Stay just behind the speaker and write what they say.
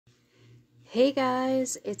Hey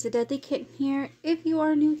guys, it's a Deadly Kitten here. If you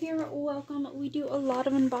are new here, welcome. We do a lot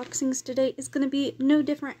of unboxings today. It's going to be no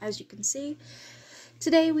different, as you can see.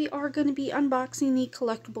 Today we are going to be unboxing the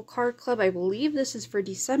Collectible Card Club. I believe this is for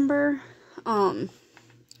December. They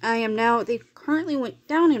currently went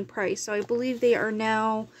down in price, so I believe they are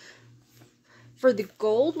now, for the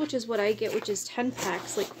gold, which is what I get, which is 10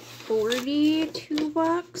 packs, like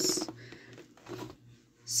 $42.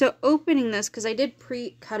 So opening this, because I did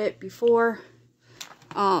pre-cut it before,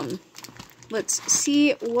 let's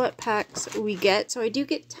see what packs we get. So I do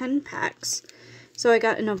get 10 packs. So I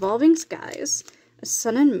got an Evolving Skies, a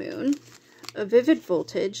Sun and Moon, a Vivid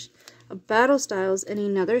Voltage, a Battle Styles, and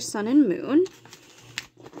another Sun and Moon.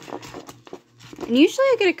 And usually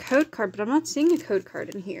I get a code card, but I'm not seeing a code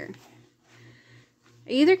card in here.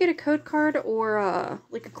 I either get a code card or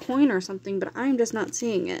like a coin or something, but I'm just not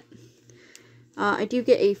seeing it. I do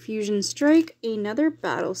get a Fusion Strike, another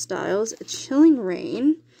Battle Styles, a Chilling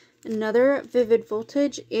Rain, another Vivid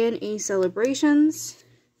Voltage, and a Celebrations.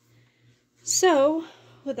 So,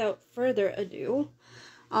 without further ado,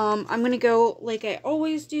 I'm going to go like I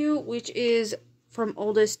always do, which is from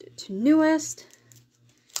oldest to newest.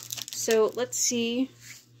 So, let's see.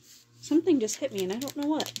 Something just hit me and I don't know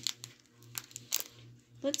what.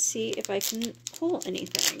 Let's see if I can pull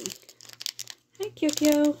anything. Hi,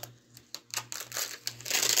 Kyokyo.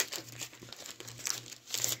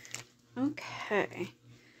 Okay,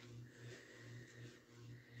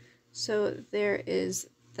 so there is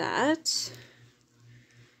that.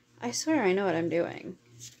 I swear I know what I'm doing.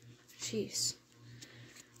 Jeez.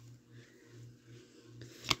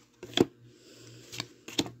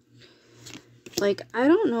 Like, I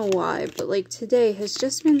don't know why, but like today has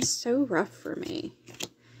just been so rough for me.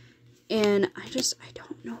 And I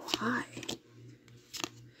don't know why.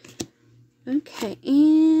 Okay,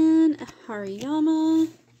 and a Hariyama.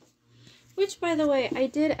 Which, by the way, I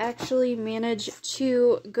did actually manage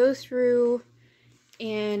to go through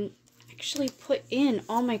and actually put in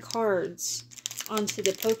all my cards onto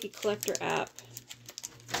the Poke Collector app.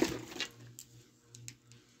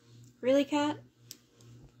 Really, Cat?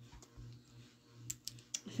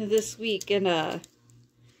 This week, and I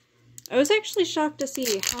was actually shocked to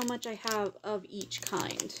see how much I have of each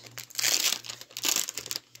kind.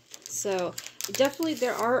 So, definitely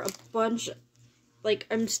there are a bunch. Like,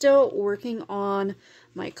 I'm still working on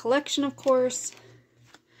my collection, of course,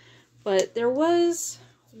 but there was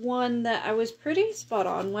one that I was pretty spot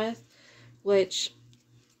on with, which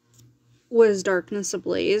was Darkness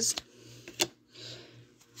Ablaze.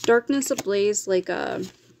 Darkness Ablaze, like,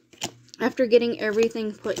 after getting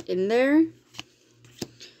everything put in there,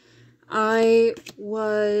 I'm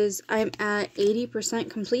at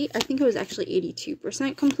 80% complete. I think it was actually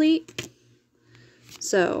 82% complete.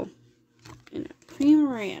 So,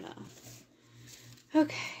 Primarina.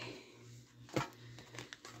 Okay.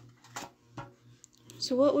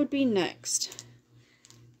 So what would be next?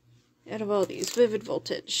 Out of all these, Vivid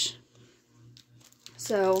Voltage.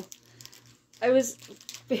 So I was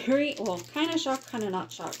very, well, kind of shocked, kind of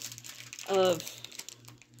not shocked of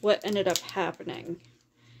what ended up happening.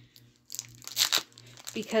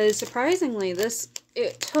 Because surprisingly,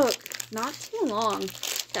 it took not too long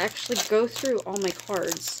to actually go through all my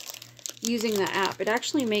cards using the app. It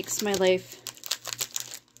actually makes my life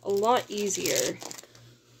a lot easier,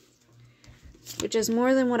 which is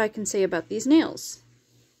more than what I can say about these nails.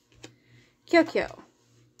 Kyokyo,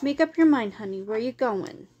 make up your mind, honey. Where you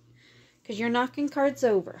going? Because you're knocking cards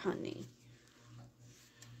over, honey.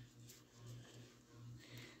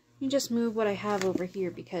 Let me just move what I have over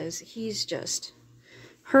here because he's just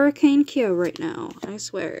Hurricane Kyo right now, I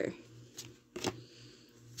swear.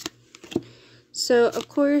 So, of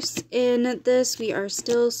course, in this, we are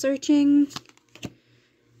still searching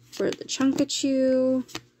for the Chunkachu,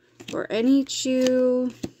 or any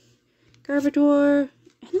Chew, Garbodor,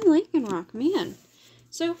 and a Lycanroc. Man,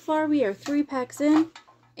 so far we are 3 packs in,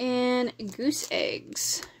 and Goose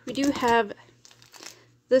Eggs. We do have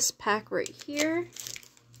this pack right here.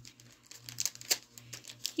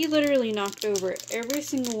 He literally knocked over every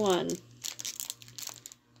single one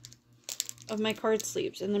of my card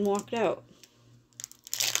sleeves and then walked out.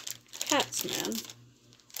 Cats, man.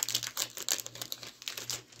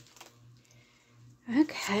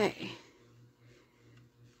 Okay.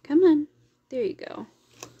 Come on. There you go.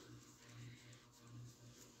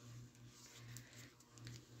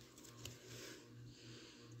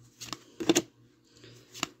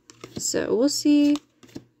 So we'll see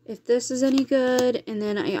if this is any good. And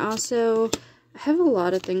then I have a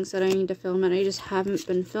lot of things that I need to film and I just haven't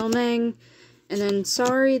been filming. And then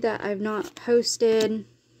sorry that I've not posted.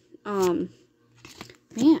 Man,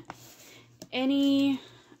 any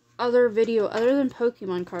other video other than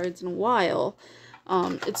Pokemon cards in a while.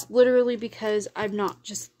 It's literally because I've not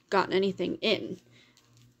just gotten anything in.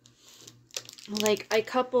 Like, I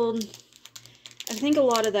think a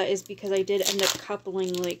lot of that is because I did end up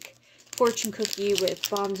coupling, like, Fortune Cookie with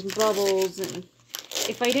Bombs and Bubbles, and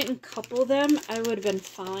if I didn't couple them, I would have been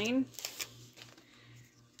fine.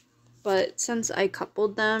 But since I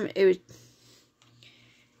coupled them, it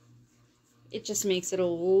just makes it a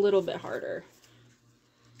little bit harder.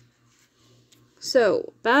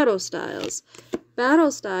 So, Battle Styles.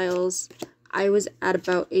 Battle Styles, I was at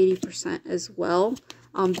about 80% as well.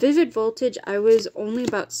 Vivid Voltage, I was only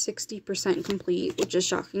about 60% complete, which is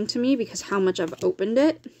shocking to me because how much I've opened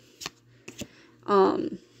it.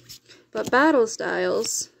 But Battle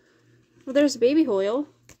Styles, well, there's Baby Hoyle.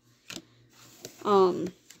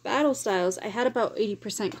 Battle Styles, I had about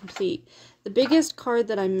 80% complete. The biggest card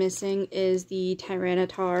that I'm missing is the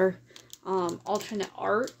Tyranitar alternate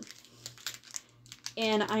art.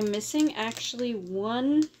 And I'm missing actually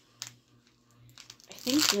one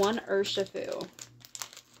Urshifu.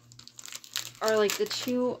 Are like the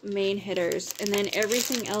two main hitters. And then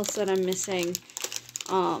everything else that I'm missing,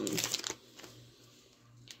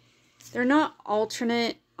 they're not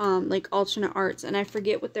alternate, like alternate arts. And I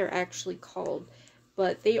forget what they're actually called.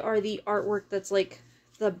 But they are the artwork that's like,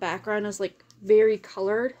 the background is like very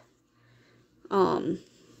colored. Kind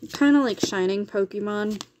of like Shining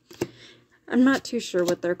Pokemon. I'm not too sure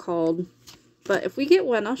what they're called. But if we get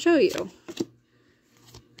one, I'll show you.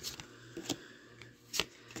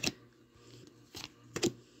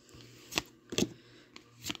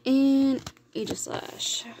 And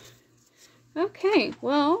Aegislash. Okay,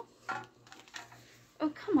 well. Oh,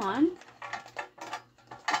 come on.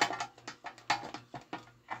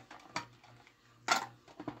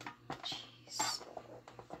 Jeez.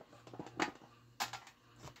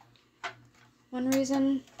 One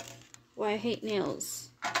reason why I hate nails.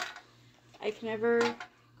 I can never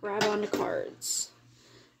grab onto cards.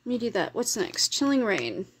 Let me do that. What's next? Chilling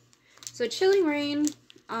Reign. So Chilling Reign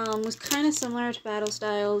was kind of similar to Battle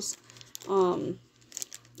Styles.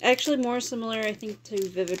 Actually more similar, I think, to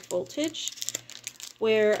Vivid Voltage,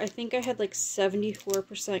 where I think I had like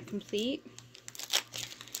 74% complete.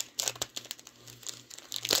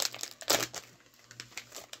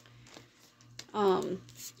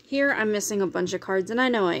 Here I'm missing a bunch of cards, and I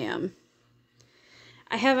know I am.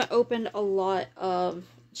 I haven't opened a lot of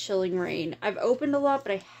Chilling Reign. I've opened a lot,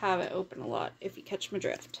 but I haven't opened a lot, if you catch my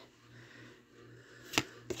drift.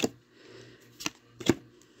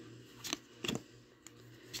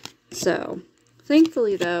 So,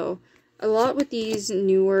 thankfully though, a lot with these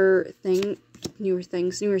newer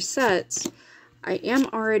sets, I am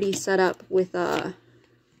already set up with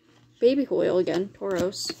Baby Hoyle again,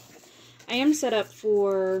 Tauros. I am set up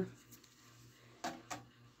for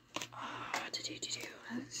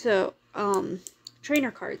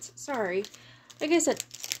trainer cards. Sorry. Like I said,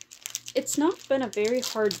 it's not been a very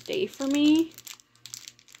hard day for me,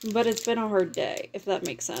 but it's been a hard day, if that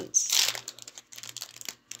makes sense.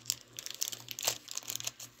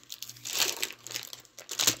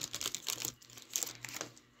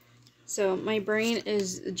 So my brain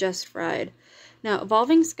is just fried. Now,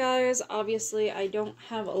 Evolving Skies, obviously, I don't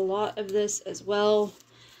have a lot of this as well.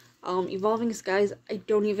 Evolving Skies, I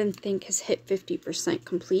don't even think has hit 50%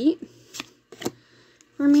 complete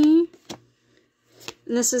for me.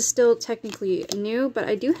 And this is still technically new, but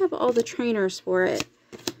I do have all the trainers for it.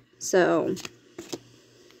 So,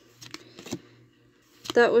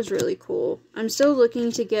 that was really cool. I'm still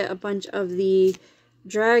looking to get a bunch of the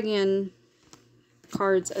Dragon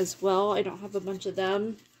cards as well. I don't have a bunch of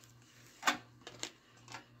them.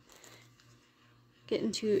 Get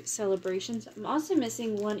into Celebrations. I'm also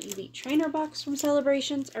missing one Elite Trainer box from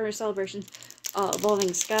Celebrations,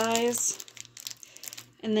 Evolving Skies.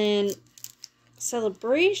 And then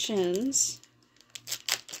Celebrations,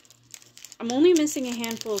 I'm only missing a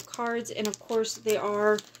handful of cards, and of course they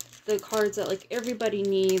are the cards that like everybody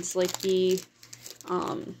needs, like the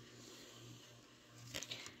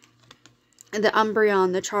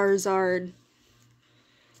Umbreon, the Charizard,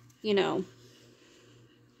 you know.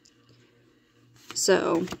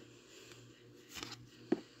 So,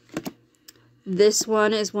 this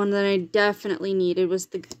one is one that I definitely needed, was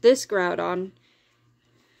this Groudon.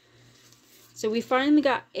 So we finally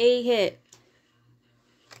got a hit.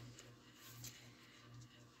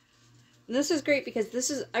 And this is great because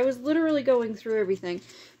I was literally going through everything.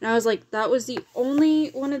 And I was like, that was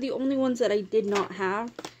one of the only ones that I did not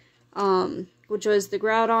have. Which was the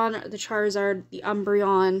Groudon, the Charizard, the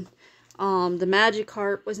Umbreon. The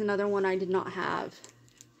Magikarp was another one I did not have.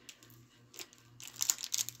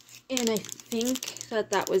 And I think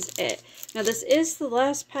that was it. Now this is the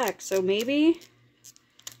last pack, so maybe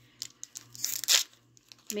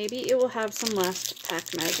it will have some last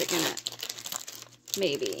pack magic in it.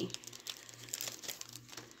 Maybe.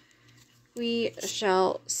 We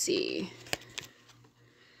shall see.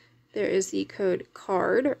 There is the code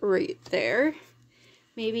card right there.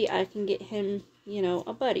 Maybe I can get him, you know,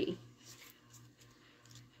 a buddy.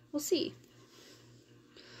 We'll see.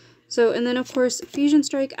 So, and then of course, Fusion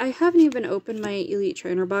Strike. I haven't even opened my Elite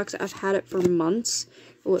Trainer box. I've had it for months,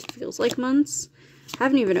 or what feels like months.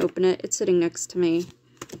 Haven't even opened it. It's sitting next to me.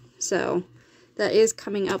 So, that is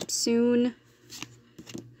coming up soon.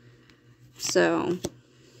 So,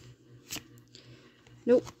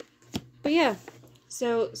 nope. But yeah,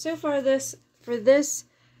 so far for this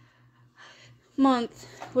month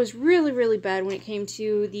was really, really bad when it came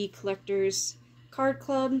to the Collector's Card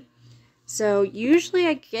Club. So usually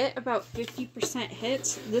I get about 50%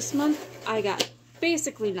 hits. This month I got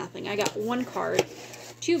basically nothing. I got one card,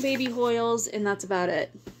 2 baby Hoyles, and that's about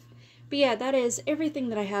it. But yeah, that is everything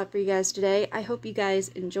that I have for you guys today. I hope you guys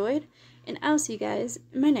enjoyed, and I'll see you guys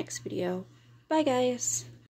in my next video. Bye guys!